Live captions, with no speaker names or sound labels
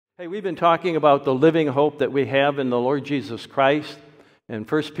Hey, we've been talking about the living hope that we have in the Lord Jesus Christ. In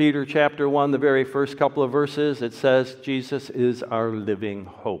 1 Peter chapter 1, the very first couple of verses, it says, Jesus is our living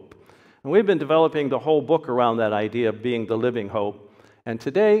hope. And we've been developing the whole book around that idea of being the living hope. And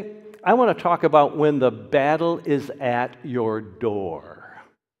today, I want to talk about when the battle is at your door.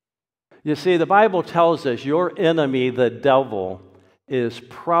 You see, the Bible tells us your enemy, the devil, is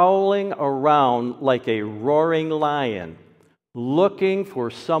prowling around like a roaring lion, looking for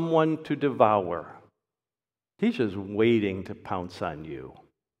someone to devour. He's just waiting to pounce on you.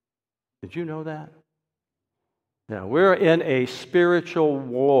 Did you know that? Now, we're in a spiritual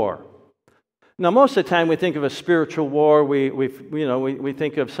war. Now, most of the time we think of a spiritual war, we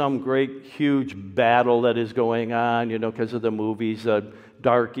think of some great, huge battle that is going on, because of the movies,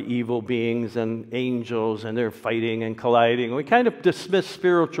 dark, evil beings and angels, and they're fighting and colliding. We kind of dismiss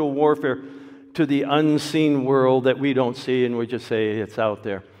spiritual warfare to the unseen world that we don't see, and we just say it's out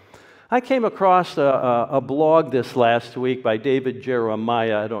there. I came across a blog this last week by David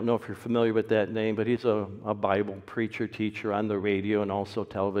Jeremiah. I don't know if you're familiar with that name, but he's a Bible preacher, teacher on the radio and also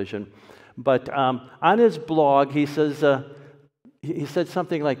television. But on his blog, he said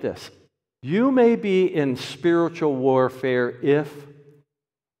something like this: you may be in spiritual warfare if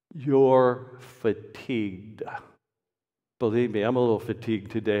you're fatigued. Believe me, I'm a little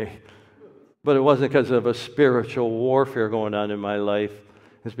fatigued today. But it wasn't because of a spiritual warfare going on in my life.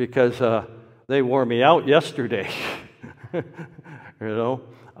 It's because they wore me out yesterday. But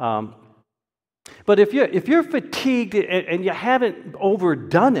if you're fatigued and you haven't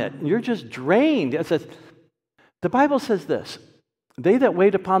overdone it, and you're just drained, it says, the Bible says this: they that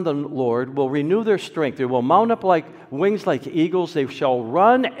wait upon the Lord will renew their strength. They will mount up like wings like eagles. They shall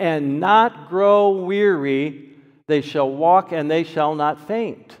run and not grow weary. They shall walk and they shall not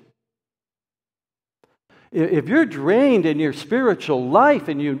faint. If you're drained in your spiritual life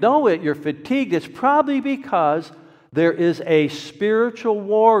and you know it, you're fatigued, it's probably because there is a spiritual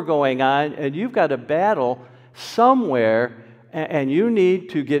war going on and you've got a battle somewhere and you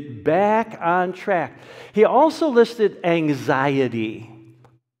need to get back on track. He also listed anxiety.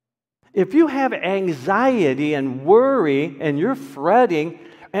 If you have anxiety and worry and you're fretting,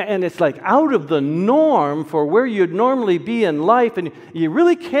 and it's like out of the norm for where you'd normally be in life, and you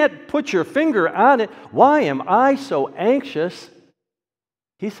really can't put your finger on it. Why am I so anxious?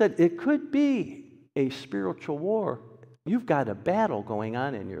 He said it could be a spiritual war. You've got a battle going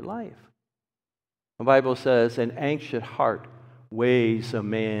on in your life. The Bible says an anxious heart weighs a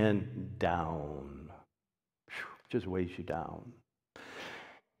man down. Just weighs you down.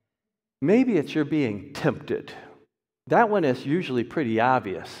 Maybe it's you're being tempted. That one is usually pretty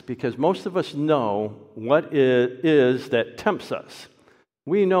obvious because most of us know what it is that tempts us.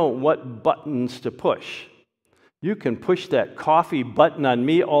 We know what buttons to push. You can push that coffee button on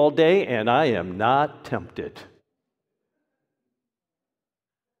me all day and I am not tempted.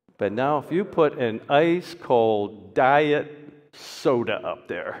 But now if you put an ice cold diet soda up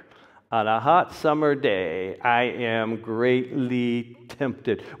there on a hot summer day, I am greatly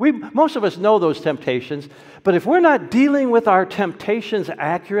tempted. Most of us know those temptations, but if we're not dealing with our temptations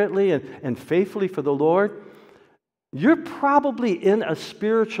accurately and faithfully for the Lord, you're probably in a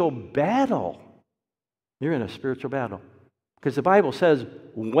spiritual battle. You're in a spiritual battle. Because the Bible says,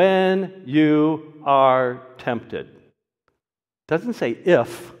 when you are tempted. It doesn't say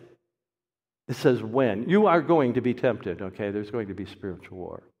if. It says when. You are going to be tempted, okay? There's going to be spiritual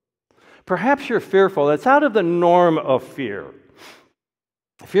war. Perhaps you're fearful. That's out of the norm of fear.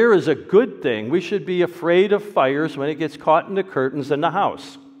 Fear is a good thing. We should be afraid of fires when it gets caught in the curtains in the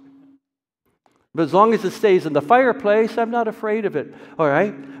house. But as long as it stays in the fireplace, I'm not afraid of it. All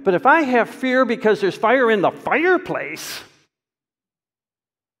right? But if I have fear because there's fire in the fireplace,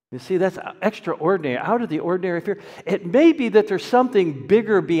 you see, that's extraordinary, out of the ordinary fear. It may be that there's something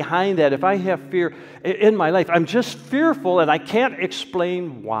bigger behind that. If I have fear in my life, I'm just fearful and I can't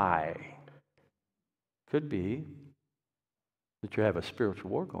explain why. Could be that you have a spiritual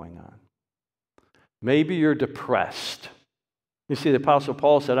war going on. Maybe you're depressed. You see, the Apostle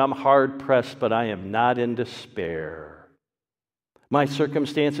Paul said, I'm hard-pressed, but I am not in despair. My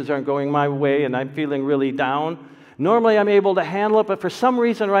circumstances aren't going my way, and I'm feeling really down. Normally, I'm able to handle it, but for some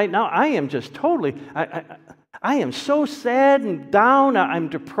reason right now, I am just totally, I am so sad and down, I'm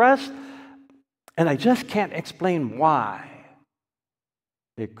depressed, and I just can't explain why.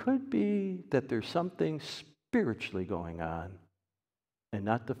 It could be that there's something spiritually going on and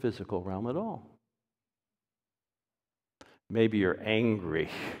not the physical realm at all. Maybe you're angry.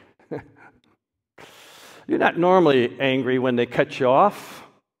 You're not normally angry when they cut you off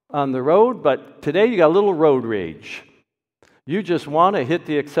on the road, but today you got a little road rage. You just want to hit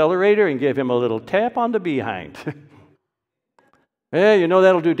the accelerator and give him a little tap on the behind. Yeah, you know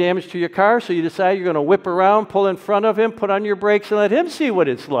that'll do damage to your car, so you decide you're going to whip around, pull in front of him, put on your brakes, and let him see what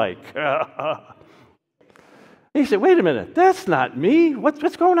it's like. He said, wait a minute, that's not me.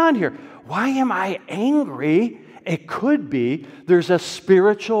 What's going on here? Why am I angry? It could be there's a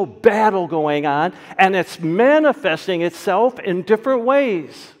spiritual battle going on, and it's manifesting itself in different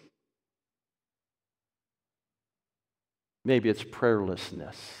ways. Maybe it's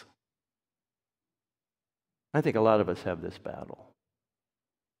prayerlessness. I think a lot of us have this battle.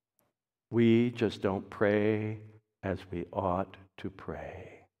 We just don't pray as we ought to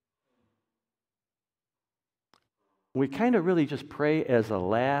pray. We kind of really just pray as a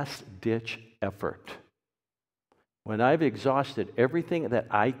last-ditch effort. When I've exhausted everything that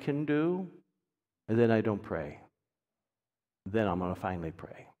I can do, and then I don't pray. Then I'm going to finally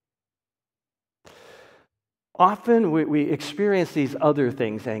pray. Often we experience these other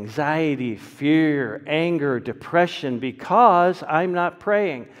things, anxiety, fear, anger, depression, because I'm not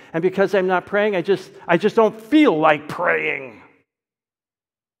praying. And because I'm not praying, I just don't feel like praying.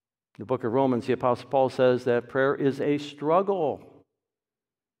 In the book of Romans, the Apostle Paul says that prayer is a struggle.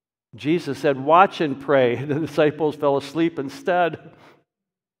 Jesus said, watch and pray. The disciples fell asleep instead.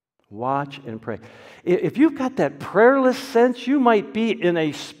 Watch and pray. If you've got that prayerless sense, you might be in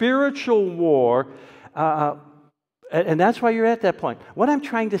a spiritual war. And that's why you're at that point. What I'm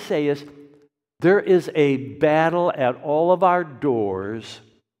trying to say is there is a battle at all of our doors,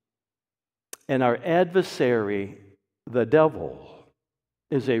 and our adversary, the devil,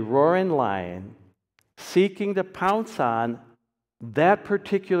 is a roaring lion seeking to pounce on that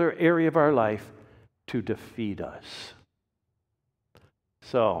particular area of our life to defeat us.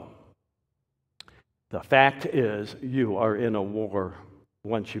 So, the fact is, you are in a war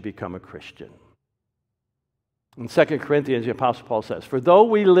once you become a Christian. In 2 Corinthians, the Apostle Paul says, for though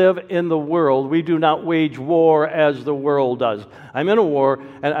we live in the world, we do not wage war as the world does. I'm in a war,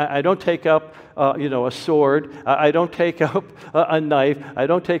 and I don't take up a sword. I don't take up a knife. I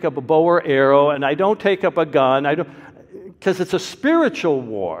don't take up a bow or arrow, and I don't take up a gun. Because it's a spiritual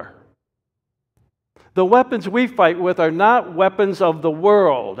war. The weapons we fight with are not weapons of the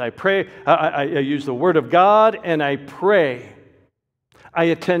world. I pray, I use the Word of God, and I pray. I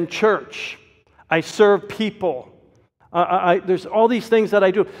attend church. I serve people. There's all these things that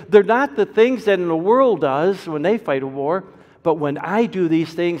I do. They're not the things that the world does when they fight a war, but when I do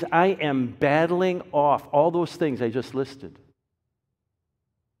these things, I am battling off all those things I just listed.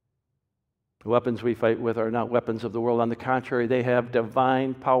 The weapons we fight with are not weapons of the world. On the contrary, they have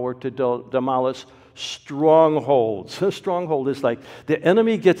divine power to demolish strongholds. A stronghold is like the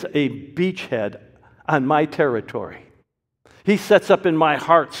enemy gets a beachhead on my territory. He sets up in my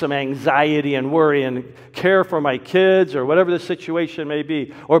heart some anxiety and worry and care for my kids or whatever the situation may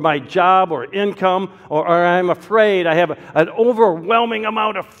be, or my job or income, or I'm afraid. I have an overwhelming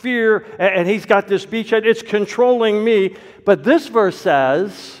amount of fear, and he's got this beachhead. It's controlling me. But this verse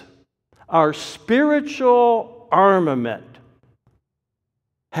says our spiritual armament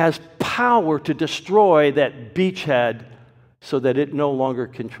has power to destroy that beachhead so that it no longer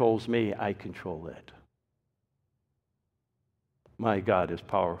controls me. I control it. My God is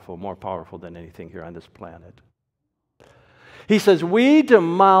powerful, more powerful than anything here on this planet. He says, we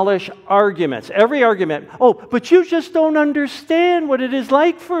demolish arguments. Every argument. Oh, but you just don't understand what it is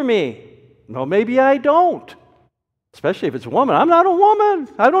like for me. No, maybe I don't. Especially if it's a woman. I'm not a woman.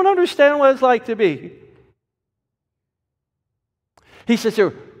 I don't understand what it's like to be. He says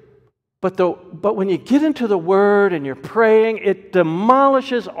here, but when you get into the Word and you're praying, it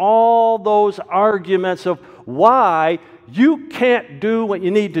demolishes all those arguments of why you can't do what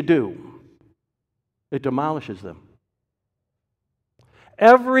you need to do. It demolishes them.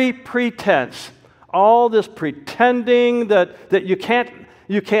 Every pretense, all this pretending that you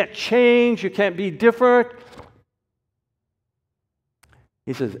can't change, you can't be different.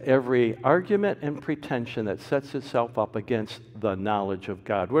 He says every argument and pretension that sets itself up against the knowledge of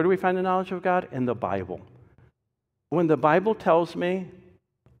God. Where do we find the knowledge of God? In the Bible. When the Bible tells me,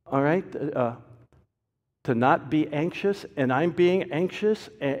 all right, to not be anxious, and I'm being anxious,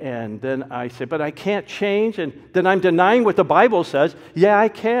 and then I say, but I can't change, and then I'm denying what the Bible says. Yeah, I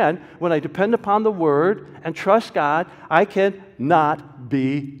can. When I depend upon the Word and trust God, I can not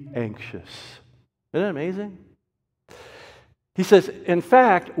be anxious. Isn't that amazing? He says, in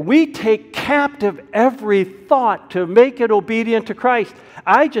fact, we take captive every thought to make it obedient to Christ.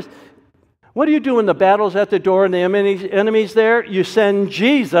 What do you do when the battle's at the door and the enemy's there? You send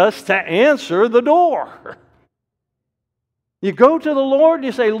Jesus to answer the door. You go to the Lord and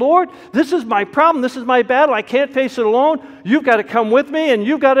you say, Lord, this is my problem. This is my battle. I can't face it alone. You've got to come with me and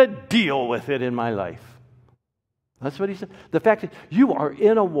you've got to deal with it in my life. That's what he said. The fact is, you are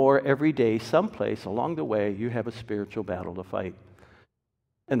in a war every day, someplace along the way, you have a spiritual battle to fight.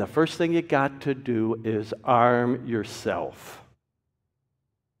 And the first thing you got to do is arm yourself.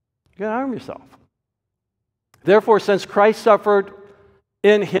 You got to arm yourself. Therefore, since Christ suffered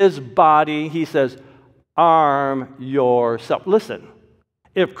in his body, he says, arm yourself. Listen,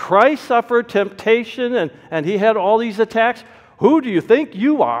 if Christ suffered temptation and he had all these attacks, who do you think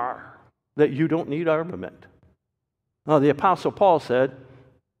you are that you don't need armament? Well, the Apostle Paul said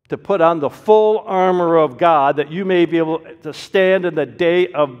to put on the full armor of God that you may be able to stand in the day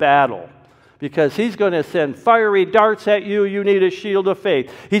of battle. Because he's going to send fiery darts at you. You need a shield of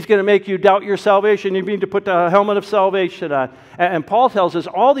faith. He's going to make you doubt your salvation. You need to put the helmet of salvation on. And Paul tells us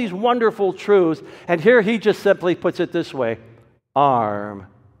all these wonderful truths. And here he just simply puts it this way. Arm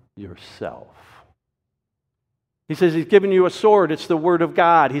yourself. He says he's given you a sword. It's the Word of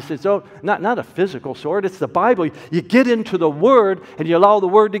God. He says, oh, not a physical sword. It's the Bible. You get into the Word and you allow the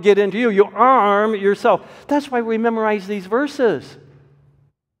Word to get into you. You arm yourself. That's why we memorize these verses.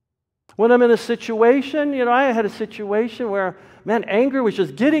 When I'm in a situation, I had a situation where, man, anger was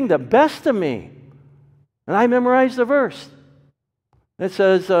just getting the best of me. And I memorized the verse. It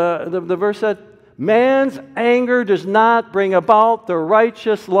says, the verse said, man's anger does not bring about the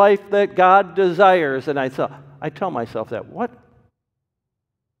righteous life that God desires. And I tell myself that, what?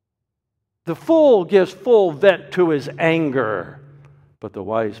 The fool gives full vent to his anger, but the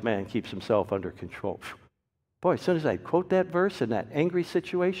wise man keeps himself under control. Boy, as soon as I quote that verse in that angry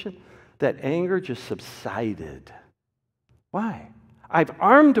situation, that anger just subsided. Why? I've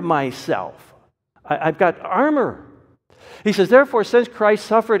armed myself. I've got armor. He says, therefore, since Christ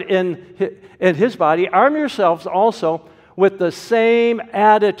suffered in his body, arm yourselves also with the same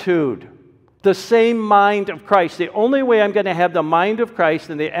attitude, the same mind of Christ. The only way I'm going to have the mind of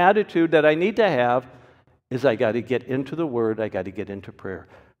Christ and the attitude that I need to have is I got to get into the Word, I got to get into prayer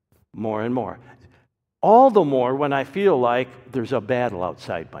more and more. All the more when I feel like there's a battle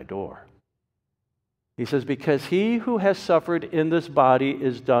outside my door. He says, because he who has suffered in this body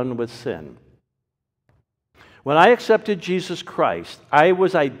is done with sin. When I accepted Jesus Christ, I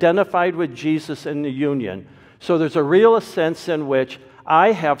was identified with Jesus in the union. So there's a real sense in which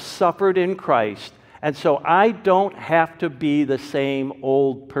I have suffered in Christ, and so I don't have to be the same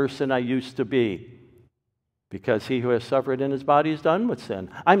old person I used to be. Because he who has suffered in his body is done with sin.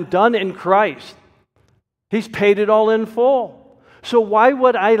 I'm done in Christ. He's paid it all in full. So why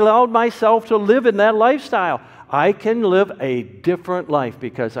would I allow myself to live in that lifestyle? I can live a different life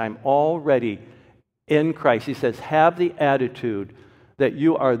because I'm already in Christ. He says, have the attitude that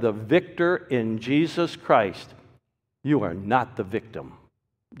you are the victor in Jesus Christ. You are not the victim.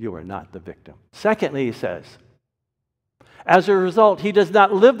 You are not the victim. Secondly, he says, as a result, he does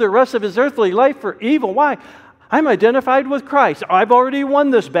not live the rest of his earthly life for evil. Why? I'm identified with Christ. I've already won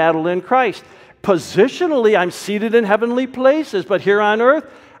this battle in Christ. Positionally, I'm seated in heavenly places, but here on earth,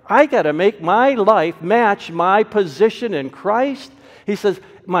 I got to make my life match my position in Christ. He says,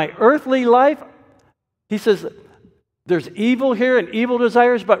 my earthly life, he says, there's evil here and evil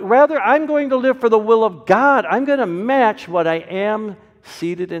desires, but rather I'm going to live for the will of God. I'm going to match what I am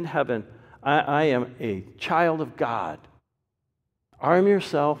seated in heaven. I am a child of God. Arm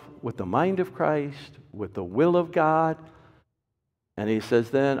yourself with the mind of Christ, with the will of God. And he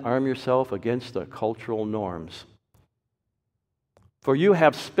says then, arm yourself against the cultural norms. For you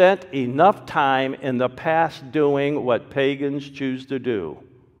have spent enough time in the past doing what pagans choose to do.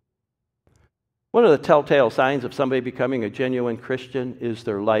 One of the telltale signs of somebody becoming a genuine Christian is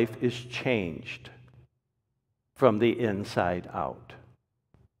their life is changed from the inside out.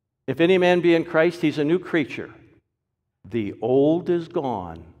 If any man be in Christ, he's a new creature. The old is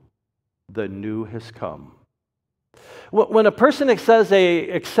gone, the new has come. When a person says they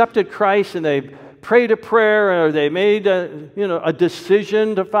accepted Christ and they prayed a prayer or they made a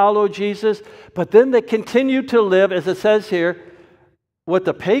decision to follow Jesus, but then they continue to live, as it says here, what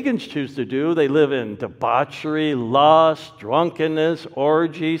the pagans choose to do. They live in debauchery, lust, drunkenness,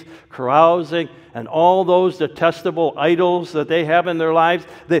 orgies, carousing, and all those detestable idols that they have in their lives.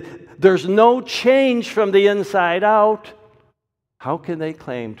 There's no change from the inside out. How can they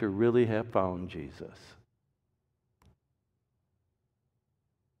claim to really have found Jesus?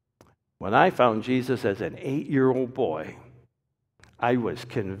 When I found Jesus as an 8-year-old boy, I was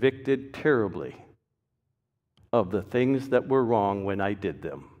convicted terribly of the things that were wrong when I did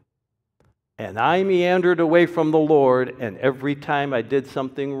them. And I meandered away from the Lord, and every time I did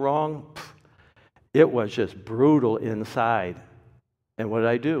something wrong, It was just brutal inside. And what did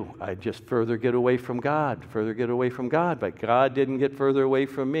I do? I just further get away from God, further get away from God. But God didn't get further away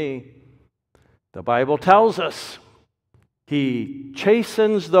from me. The Bible tells us He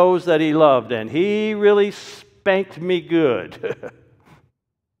chastens those that He loved, and He really spanked me good.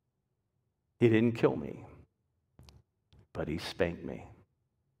 He didn't kill me, but He spanked me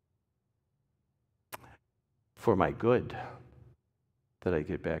for my good, that I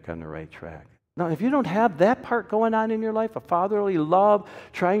get back on the right track. Now, if you don't have that part going on in your life, a fatherly love,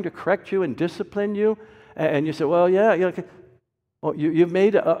 trying to correct you and discipline you, and you say, well, yeah, well, you've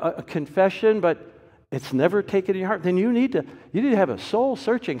made a confession, but it's never taken in your heart, then you need to have a soul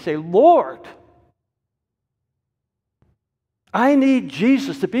searching. Say, Lord, I need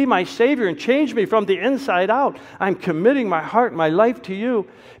Jesus to be my Savior and change me from the inside out. I'm committing my heart and my life to you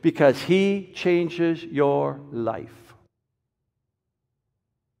because He changes your life.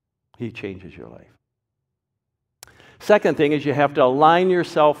 He changes your life. Second thing is you have to align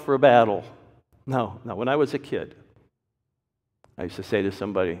yourself for battle. Now, when I was a kid, I used to say to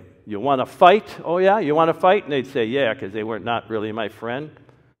somebody, you want to fight? Oh, yeah, you want to fight? And they'd say, yeah, because they weren't not really my friend.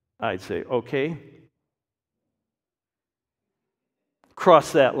 I'd say, okay.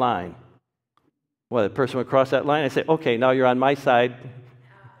 Cross that line. Well, the person would cross that line. I'd say, okay, now you're on my side.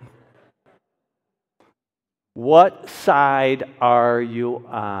 What side are you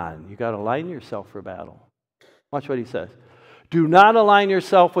on? You got to align yourself for battle. Watch what he says. Do not align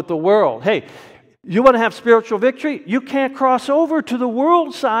yourself with the world. Hey, you want to have spiritual victory? You can't cross over to the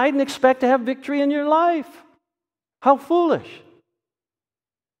world side and expect to have victory in your life. How foolish.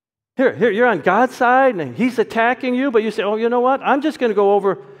 Here, you're on God's side and He's attacking you, but you say, oh, you know what? I'm just going to go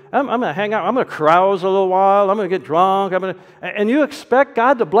over, I'm going to hang out, I'm going to carouse a little while, I'm going to get drunk, and you expect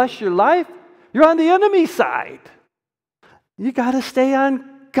God to bless your life? You're on the enemy side. You got to stay on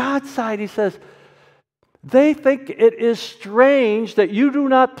God's side. He says, they think it is strange that you do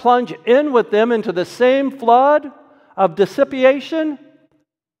not plunge in with them into the same flood of dissipation,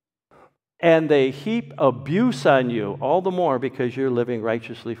 and they heap abuse on you, all the more because you're living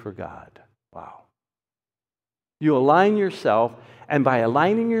righteously for God. Wow. You align yourself, and by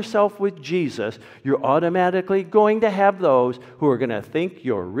aligning yourself with Jesus, you're automatically going to have those who are going to think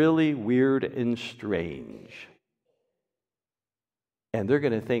you're really weird and strange. And they're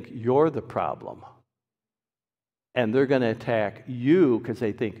going to think you're the problem. And they're going to attack you because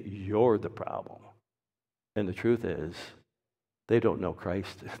they think you're the problem. And the truth is, they don't know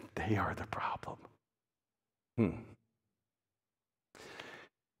Christ. They are the problem.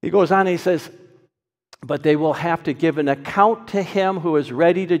 He goes on, he says, but they will have to give an account to Him who is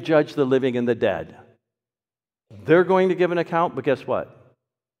ready to judge the living and the dead. They're going to give an account, but guess what?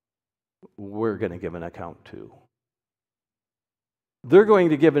 We're going to give an account too. They're going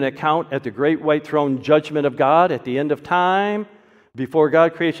to give an account at the great white throne judgment of God at the end of time, before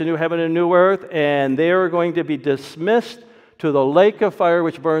God creates a new heaven and a new earth, and they are going to be dismissed to the lake of fire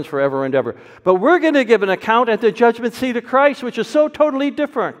which burns forever and ever. But we're going to give an account at the judgment seat of Christ, which is so totally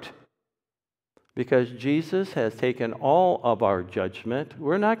different. Because Jesus has taken all of our judgment.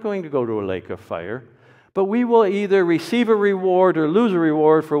 We're not going to go to a lake of fire, but we will either receive a reward or lose a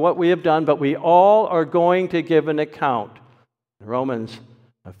reward for what we have done, but we all are going to give an account. In Romans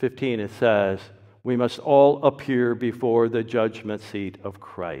 15, it says, we must all appear before the judgment seat of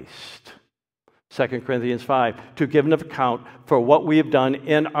Christ. 2 Corinthians 5, to give an account for what we have done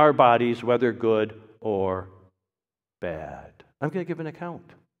in our bodies, whether good or bad. I'm going to give an account.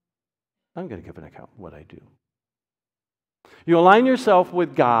 I'm going to give an account of what I do. You align yourself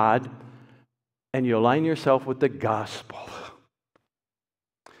with God, and you align yourself with the gospel.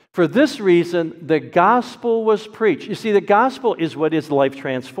 For this reason, the gospel was preached. You see, the gospel is what is life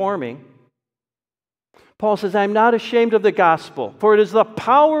transforming. Paul says, I'm not ashamed of the gospel, for it is the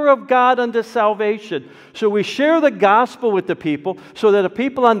power of God unto salvation. So we share the gospel with the people so that the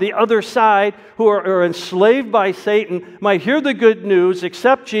people on the other side who are enslaved by Satan might hear the good news,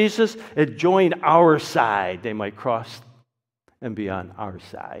 accept Jesus, and join our side. They might cross and be on our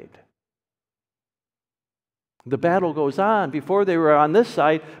side. The battle goes on. Before they were on this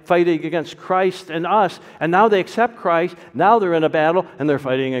side fighting against Christ and us, and now they accept Christ. Now they're in a battle, and they're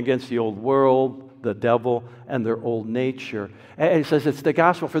fighting against the old world, the devil, and their old nature. And he says it's the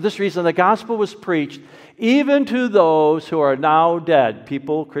gospel. For this reason, the gospel was preached even to those who are now dead,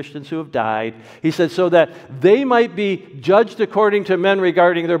 people, Christians who have died. He said so that they might be judged according to men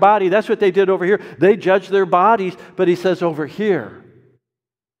regarding their body. That's what they did over here. They judged their bodies, but he says over here,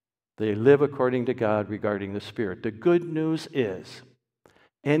 they live according to God regarding the Spirit. The good news is,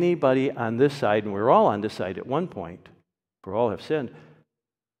 anybody on this side, and we're all on this side at one point, for all have sinned,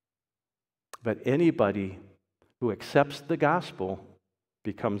 But anybody who accepts the gospel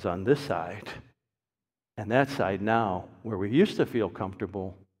becomes on this side. And that side now, where we used to feel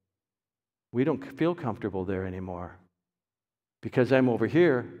comfortable, we don't feel comfortable there anymore. Because I'm over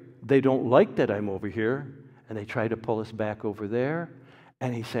here, they don't like that I'm over here, and they try to pull us back over there.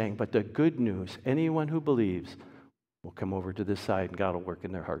 And he's saying, but the good news, anyone who believes will come over to this side, and God will work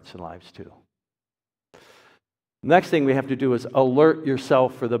in their hearts and lives too. Next thing we have to do is alert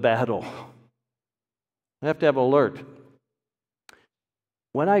yourself for the battle. You have to have alert.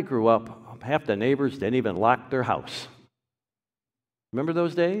 When I grew up, half the neighbors didn't even lock their house. Remember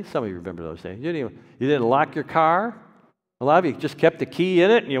those days? Some of you remember those days. You didn't lock your car. A lot of you just kept the key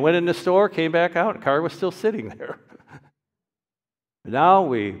in it, and you went in the store, came back out, the car was still sitting there. Now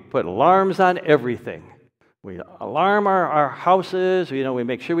we put alarms on everything. We alarm our houses. We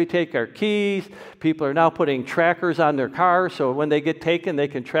make sure we take our keys. People are now putting trackers on their cars, so when they get taken, they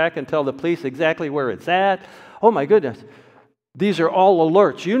can track and tell the police exactly where it's at. Oh my goodness. These are all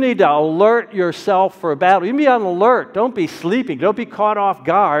alerts. You need to alert yourself for a battle. You need to be on alert. Don't be sleeping. Don't be caught off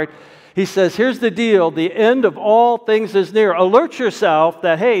guard. He says, here's the deal. The end of all things is near. Alert yourself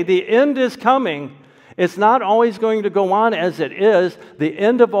that, hey, the end is coming. It's not always going to go on as it is. The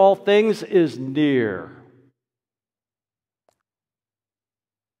end of all things is near.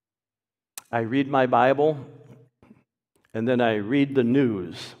 I read my Bible, and then I read the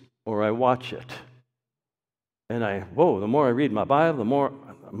news, or I watch it. And the more I read my Bible, the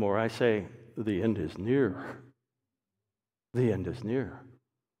more I say, the end is near. The end is near.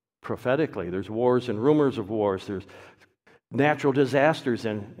 Prophetically, there's wars and rumors of wars. There's natural disasters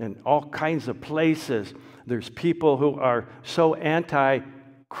in all kinds of places. There's people who are so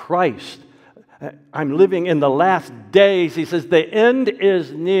anti-Christ. I'm living in the last days. He says, the end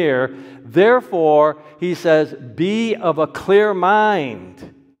is near. Therefore, he says, be of a clear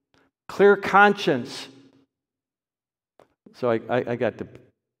mind, clear conscience. So I got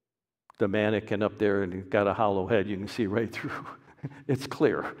the mannequin up there, and he's got a hollow head. You can see right through. It's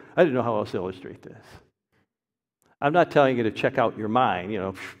clear. I didn't know how else to illustrate this. I'm not telling you to check out your mind,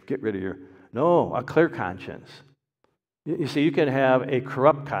 get rid of a clear conscience. You see, you can have a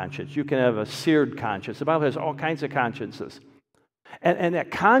corrupt conscience. You can have a seared conscience. The Bible has all kinds of consciences. And that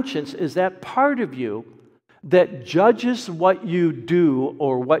conscience is that part of you that judges what you do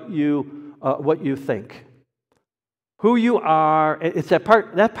or what you think. Who you are, it's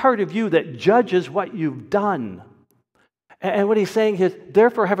that part of you that judges what you've done. And what he's saying is,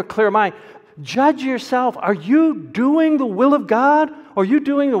 therefore have a clear mind. Judge yourself. Are you doing the will of God? Or are you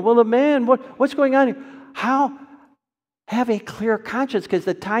doing the will of man? What's going on here? How? Have a clear conscience, because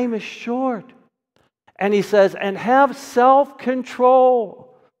the time is short. And he says, and have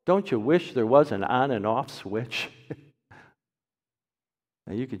self-control. Don't you wish there was an on and off switch?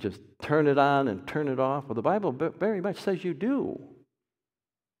 And you could just turn it on and turn it off. Well, the Bible very much says you do.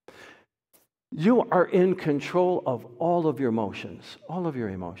 You are in control of all of your emotions, all of your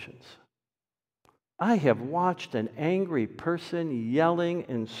emotions. I have watched an angry person yelling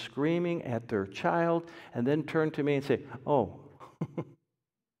and screaming at their child and then turn to me and say, oh,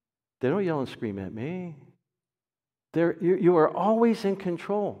 they don't yell and scream at me. You are always in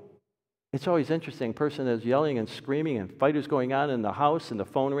control. It's always interesting. A person is yelling and screaming and fight is going on in the house and the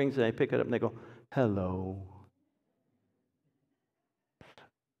phone rings and they pick it up and they go, hello.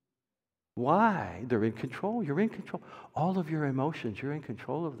 Why? They're in control. You're in control. All of your emotions, you're in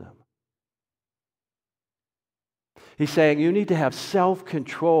control of them. He's saying you need to have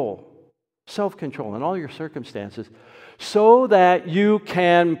self-control in all your circumstances so that you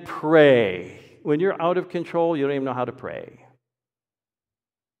can pray. When you're out of control, you don't even know how to pray.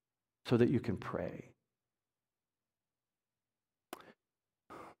 So that you can pray.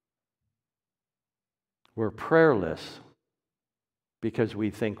 We're prayerless because we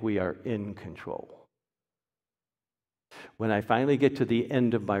think we are in control. When I finally get to the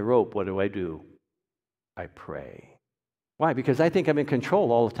end of my rope, what do? I pray. Why? Because I think I'm in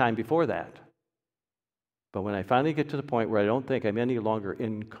control all the time before that. But when I finally get to the point where I don't think I'm any longer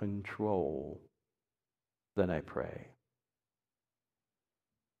in control, then I pray.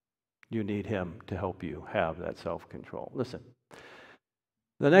 You need him to help you have that self-control. Listen,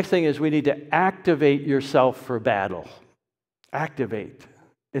 the next thing is we need to activate yourself for battle. Activate.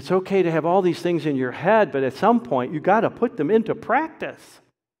 It's okay to have all these things in your head, but at some point, you've got to put them into practice.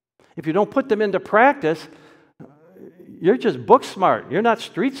 If you don't put them into practice, you're just book smart. You're not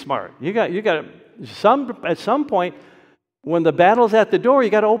street smart. At some point, when the battle's at the door, you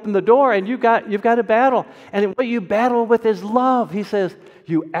got to open the door, and you've got to battle. And what you battle with is love. He says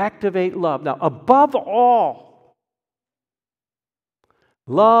you activate love. Now, above all,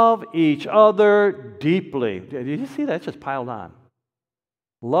 Love each other deeply. Did you see that? It's just piled on.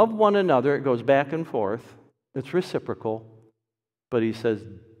 Love one another. It goes back and forth. It's reciprocal. But he says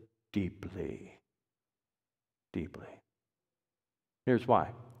deeply. Deeply. Here's why.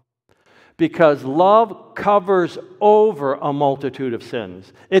 Because love covers over a multitude of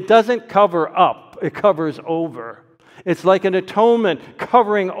sins. It doesn't cover up. It covers over. It's like an atonement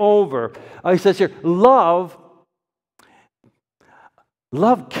covering over. He says here, love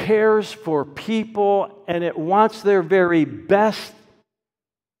cares for people and it wants their very best,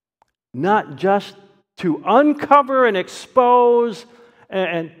 not just to uncover and expose,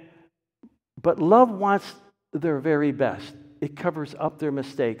 but love wants their very best. It covers up their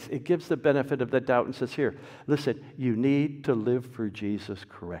mistakes. It gives the benefit of the doubt and says, here, listen, you need to live for Jesus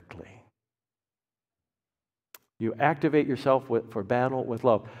correctly. You activate yourself for battle with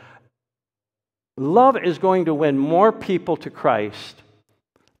love. Love is going to win more people to Christ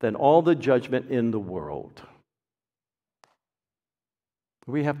than all the judgment in the world.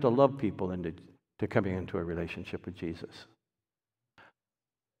 We have to love people into coming into a relationship with Jesus.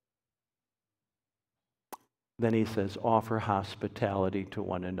 Then he says, offer hospitality to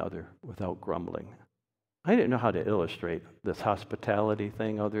one another without grumbling. I didn't know how to illustrate this hospitality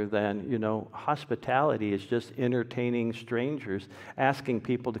thing other than, hospitality is just entertaining strangers, asking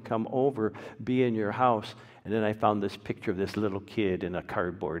people to come over, be in your house. And then I found this picture of this little kid in a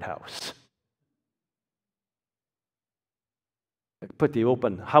cardboard house. I put the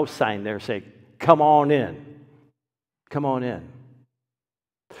open house sign there saying, come on in. Come on in.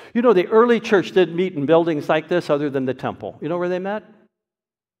 The early church didn't meet in buildings like this other than the temple. You know where they met?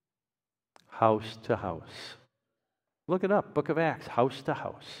 House to house. Look it up, Book of Acts, house to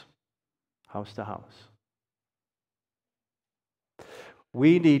house. House to house.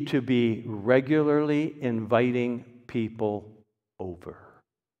 We need to be regularly inviting people over.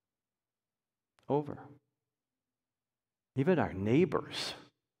 Over. Even our neighbors.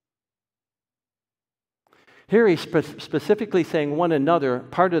 Here he's specifically saying one another,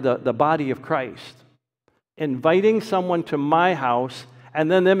 part of the body of Christ. Inviting someone to my house and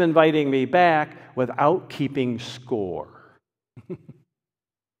then them inviting me back without keeping score.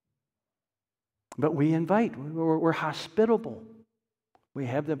 But we invite. We're hospitable. We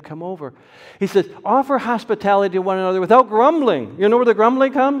have them come over. He says, offer hospitality to one another without grumbling. You know where the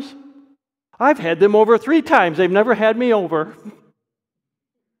grumbling comes? I've had them over 3 times. They've never had me over.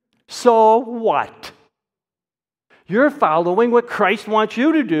 So what? You're following what Christ wants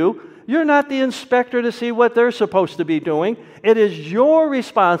you to do. You're not the inspector to see what they're supposed to be doing. It is your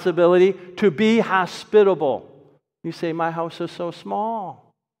responsibility to be hospitable. You say, my house is so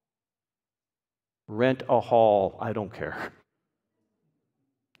small. Rent a hall. I don't care.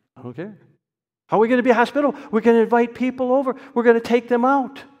 I don't care. How are we going to be hospitable? We're going to invite people over. We're going to take them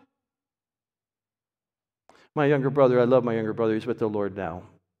out. My younger brother, I love my younger brother. He's with the Lord now.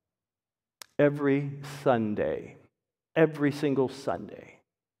 Every Sunday, every single Sunday,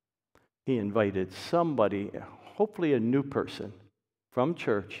 he invited somebody, hopefully a new person, from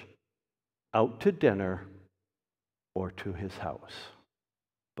church out to dinner or to his house.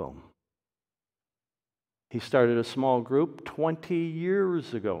 Boom. He started a small group 20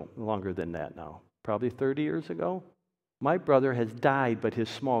 years ago, longer than that now, probably 30 years ago. My brother has died, but his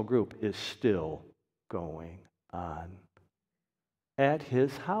small group is still going on at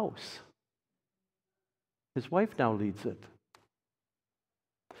his house. His wife now leads it.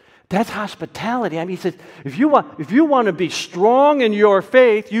 That's hospitality. I mean, he says, if you want to be strong in your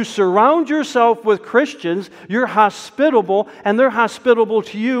faith, you surround yourself with Christians, you're hospitable, and they're hospitable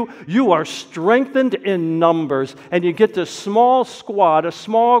to you. You are strengthened in numbers, and you get this small squad, a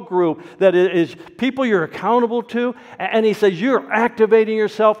small group that is people you're accountable to, and he says you're activating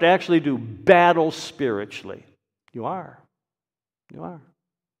yourself to actually do battle spiritually. You are. You are.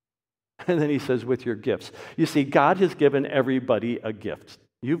 And then he says, with your gifts. You see, God has given everybody a gift.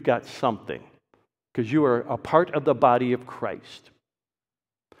 You've got something because you are a part of the body of Christ.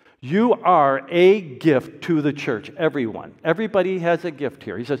 You are a gift to the church, everyone. Everybody has a gift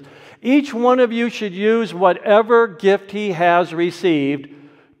here. He says, each one of you should use whatever gift he has received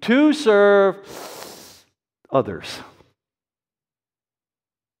to serve others.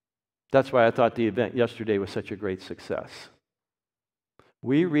 That's why I thought the event yesterday was such a great success.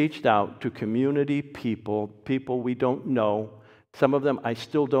 We reached out to community people we don't know. Some of them, I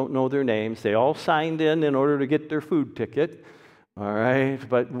still don't know their names. They all signed in order to get their food ticket. All right?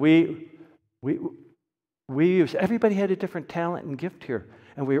 But we used, everybody had a different talent and gift here.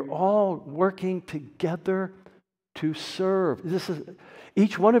 And we were all working together to serve.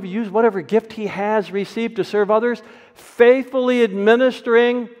 Each one of you use whatever gift he has received to serve others, faithfully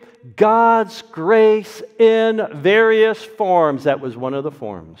administering God's grace in various forms. That was one of the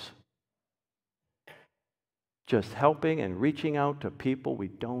forms. Just helping and reaching out to people we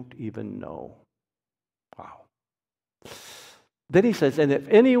don't even know. Wow. Then he says, and if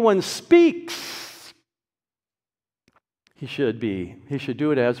anyone speaks, he should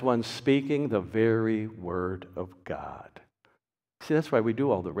do it as one speaking the very word of God. See, that's why we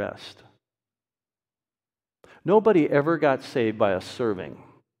do all the rest. Nobody ever got saved by a serving.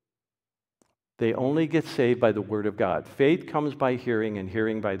 They only get saved by the word of God. Faith comes by hearing, and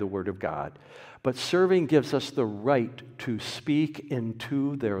hearing by the word of God. But serving gives us the right to speak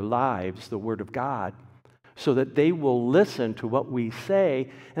into their lives the word of God, so that they will listen to what we say.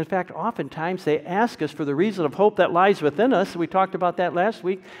 In fact, oftentimes they ask us for the reason of hope that lies within us. We talked about that last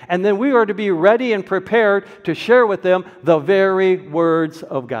week. And then we are to be ready and prepared to share with them the very words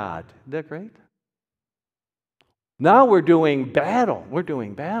of God. Isn't that great? Now we're doing battle. We're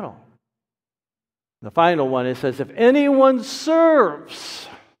doing battle. The final one, it says, if anyone serves,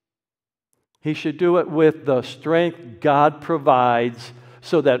 he should do it with the strength God provides,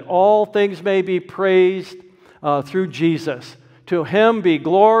 so that all things may be praised through Jesus. To him be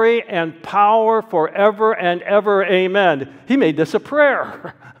glory and power forever and ever. Amen. He made this a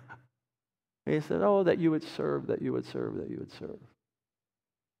prayer. He said, oh, that you would serve, that you would serve, that you would serve.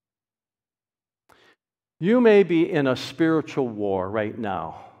 You may be in a spiritual war right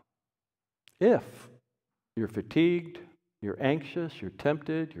now. If you're fatigued, you're anxious, you're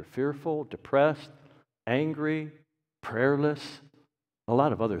tempted, you're fearful, depressed, angry, prayerless, a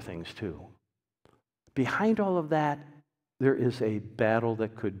lot of other things too. Behind all of that, there is a battle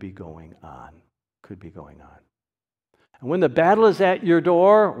that could be going on. And when the battle is at your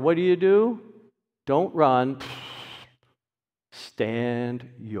door, what do? Don't run. Stand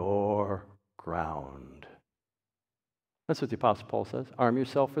your ground. That's what the Apostle Paul says. Arm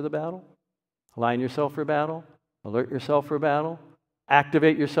yourself for the battle. Align yourself for battle. Alert yourself for battle.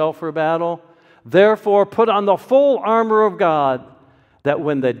 Activate yourself for battle. Therefore, put on the full armor of God, that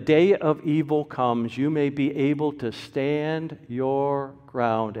when the day of evil comes, you may be able to stand your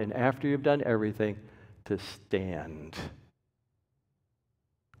ground. And after you've done everything, to stand.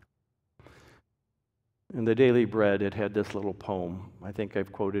 In the Daily Bread, it had this little poem. I think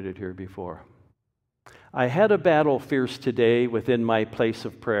I've quoted it here before. I had a battle fierce today within my place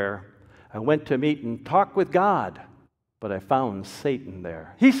of prayer. I went to meet and talk with God, but I found Satan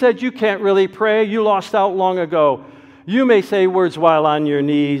there. He said, you can't really pray. You lost out long ago. You may say words while on your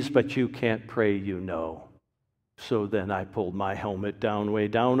knees, but you can't pray, you know. So then I pulled my helmet down, way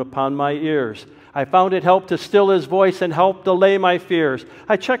down upon my ears. I found it helped to still his voice and helped allay my fears.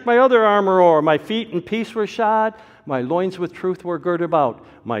 I checked my other armor o'er. My feet in peace were shod. My loins with truth were girt about.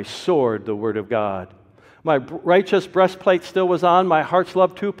 My sword, the word of God. My righteous breastplate still was on. My heart's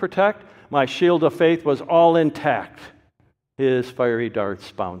love to protect. My shield of faith was all intact. His fiery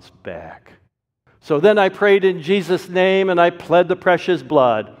darts bounced back. So then I prayed in Jesus' name, and I pled the precious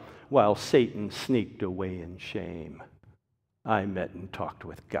blood, while Satan sneaked away in shame. I met and talked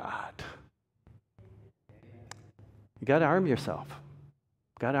with God. You got to arm yourself.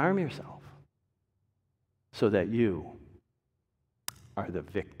 Got to arm yourself so that you are the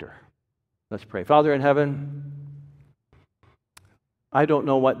victor. Let's pray. Father in heaven, I don't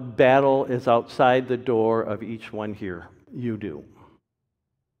know what battle is outside the door of each one here. You do.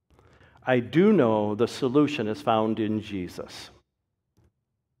 I do know the solution is found in Jesus.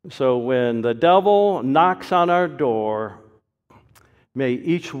 So when the devil knocks on our door, may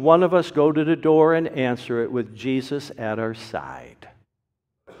each one of us go to the door and answer it with Jesus at our side.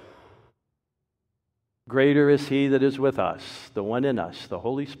 Greater is he that is with us, the one in us, the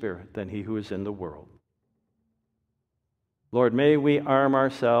Holy Spirit, than he who is in the world. Lord, may we arm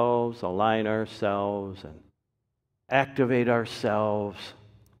ourselves, align ourselves, and activate ourselves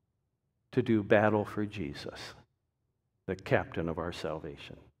to do battle for Jesus, the captain of our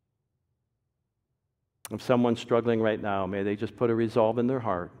salvation. If someone's struggling right now, may they just put a resolve in their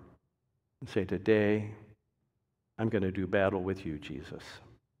heart and say, today, I'm going to do battle with you, Jesus.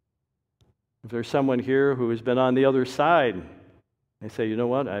 If there's someone here who has been on the other side, they say, you know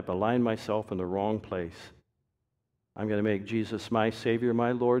what, I've aligned myself in the wrong place. I'm going to make Jesus my Savior,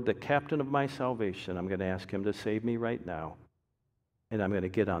 my Lord, the captain of my salvation. I'm going to ask him to save me right now. And I'm going to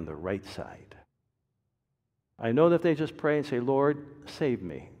get on the right side. I know that if they just pray and say, Lord, save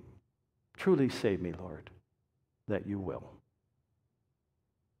me. Truly save me, Lord, that you will.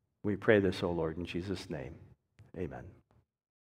 We pray this, O Lord, in Jesus' name. Amen.